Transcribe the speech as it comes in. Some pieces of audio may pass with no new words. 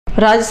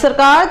राज्य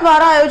सरकार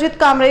द्वारा आयोजित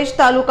कामरेज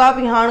तालुका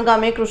विहाण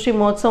गामे कृषि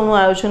महोत्सवનું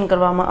આયોજન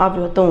કરવામાં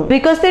આવ્યું હતું।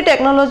 વિકસતી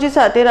ટેકનોલોજી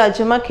સાથે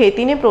રાજ્યમાં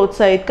ખેતીને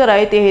પ્રોત્સાહિત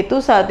કરાય તે હેતુ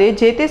સાથે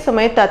જે તે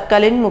સમયે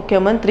તત્કાલીન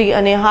મુખ્યમંત્રી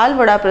અને હાલ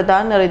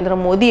વડાપ્રધાન નરેન્દ્ર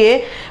મોદીએ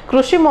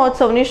કૃષિ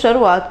મહોત્સવની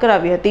શરૂઆત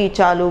કરાવી હતી।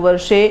 ચાલુ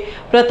વર્ષે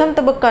પ્રથમ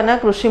તબક્કાના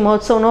કૃષિ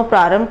મહોત્સવનો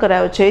પ્રારંભ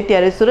કરાયો છે,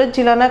 ત્યારે સુરત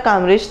જિલ્લાના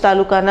કામરેજ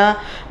તાલુકાના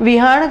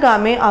વિહાણ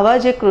ગામે આવા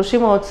જ એક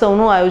કૃષિ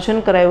મહોત્સવનું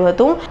આયોજન કરાયું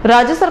હતું।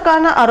 રાજ્ય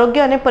સરકારના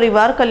આરોગ્ય અને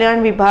પરિવાર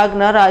કલ્યાણ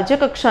વિભાગના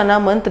રાજ્ય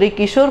કક્ષાના મંત્રી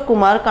કિશોર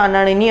કુમાર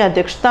કાનાણીની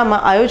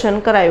અધ્યક્ષતામાં આયોજન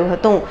કરાયું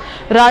હતું।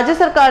 રાજ્ય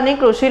સરકારની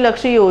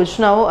કૃષિલક્ષી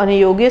યોજનાઓ અને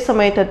યોગ્ય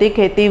સમયે થતી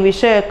ખેતી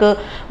વિષયક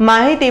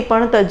માહિતી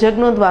પણ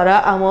તજજ્ઞો દ્વારા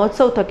આ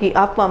મહોત્સવ થકી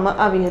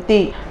આપવામાં આવી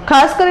હતી।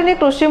 ખાસ કરીને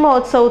કૃષિ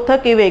મહોત્સવ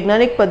થકી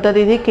વૈજ્ઞાનિક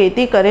પદ્ધતિથી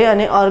ખેતી કરે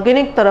અને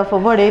ઓર્ગેનિક તરફ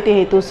વળે તે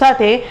હેતુ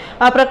સાથે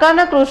આ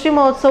પ્રકારના કૃષિ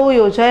મહોત્સવો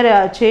યોજાઈ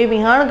રહ્યા છે।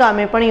 વિહાણ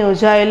ગામે પણ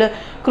યોજાયેલ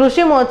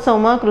કૃષિ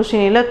મહોત્સવમાં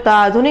કૃષિને લગતા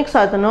આધુનિક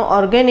સાધનો,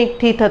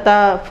 ઓર્ગેનિકથી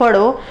થતા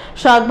ફળો,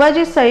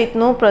 શાકભાજી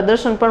સહિતનું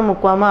પ્રદર્શન પણ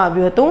મૂકવામાં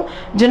આવ્યું હતું,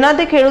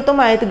 જેનાથી ખેડૂતો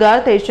માહિતગાર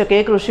થઈ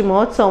શકે। કૃષિ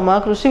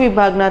મહોત્સવમાં કૃષિ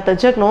વિભાગના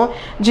તજજ્ઞો,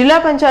 જિલ્લા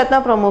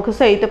પંચાયતના પ્રમુખ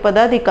સહિત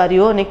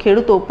પદાધિકારીઓ અને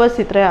ખેડૂતો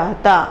ઉપસ્થિત રહ્યા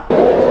હતા।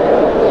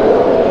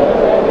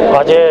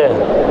 આજે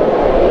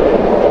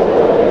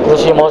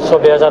કૃષિ મહોત્સવ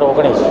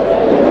 2019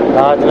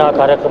 આજના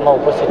કાર્યક્રમમાં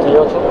ઉપસ્થિત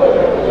થયો છું।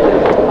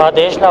 આ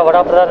દેશના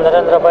વડાપ્રધાન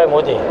નરેન્દ્રભાઈ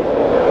મોદી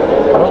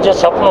નું જે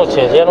સપનું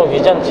છે, જેનું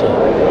વિઝન છે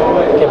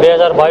કે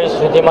 2022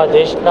 સુધીમાં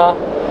દેશના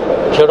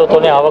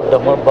ખેડૂતોની આવક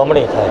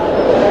બમણી થાય।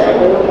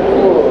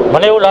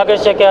 મને એવું લાગે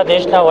છે કે આ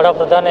દેશના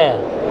વડાપ્રધાને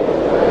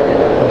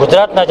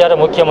ગુજરાતના જ્યારે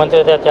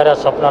મુખ્યમંત્રી થયા ત્યારે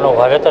આ સપનાનું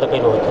વાવેતર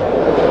કર્યું હતું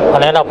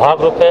અને એના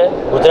ભાગરૂપે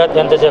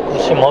ગુજરાતની અંદર જે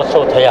કૃષિ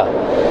મહોત્સવ થયા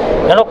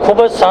એનો ખૂબ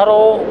જ સારો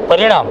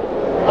પરિણામ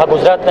આ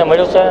ગુજરાતને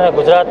મળ્યું છે અને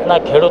ગુજરાતના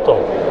ખેડૂતો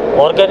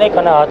ઓર્ગેનિક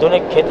અને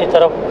આધુનિક ખેતી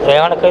તરફ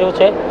પ્રયાણ કર્યું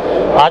છે।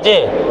 આજે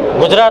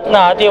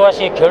ગુજરાતના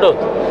આદિવાસી ખેડૂત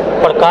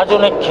પણ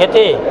કાજુની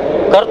ખેતી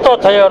કરતો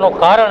થયો એનું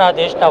કારણ આ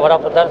દેશના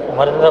વડાપ્રધાન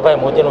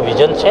નરેન્દ્રભાઈ મોદીનું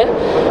વિઝન છે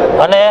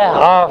અને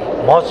આ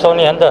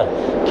મહોત્સવની અંદર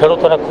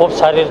ખેડૂતોને ખૂબ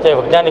સારી રીતે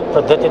વૈજ્ઞાનિક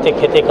પદ્ધતિથી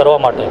ખેતી કરવા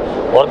માટે,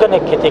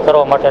 ઓર્ગેનિક ખેતી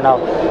કરવા માટેના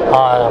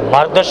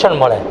માર્ગદર્શન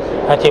મળે,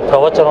 એનાથી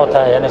પ્રવચનો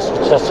થાય, એને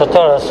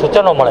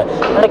સૂચનો મળે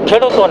અને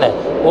ખેડૂતોને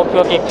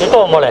ઉપયોગી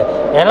કીટો મળે,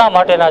 એના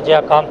માટેના જે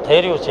આ કામ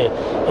થઈ રહ્યું છે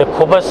એ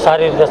ખૂબ જ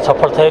સારી રીતે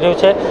સફળ થઈ રહ્યું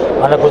છે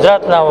અને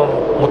ગુજરાતના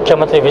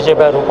મુખ્યમંત્રી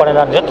વિજયભાઈ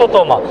રૂપાણીના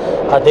નેતૃત્વમાં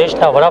આ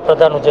દેશના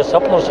વડાપ્રધાનનું જે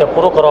સપનું છે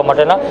પૂરું કરવા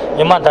માટેના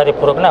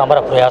ઈમાનદારીપૂર્વકના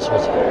અમારા પ્રયાસો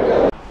છે।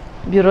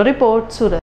 Bureau report, Surat.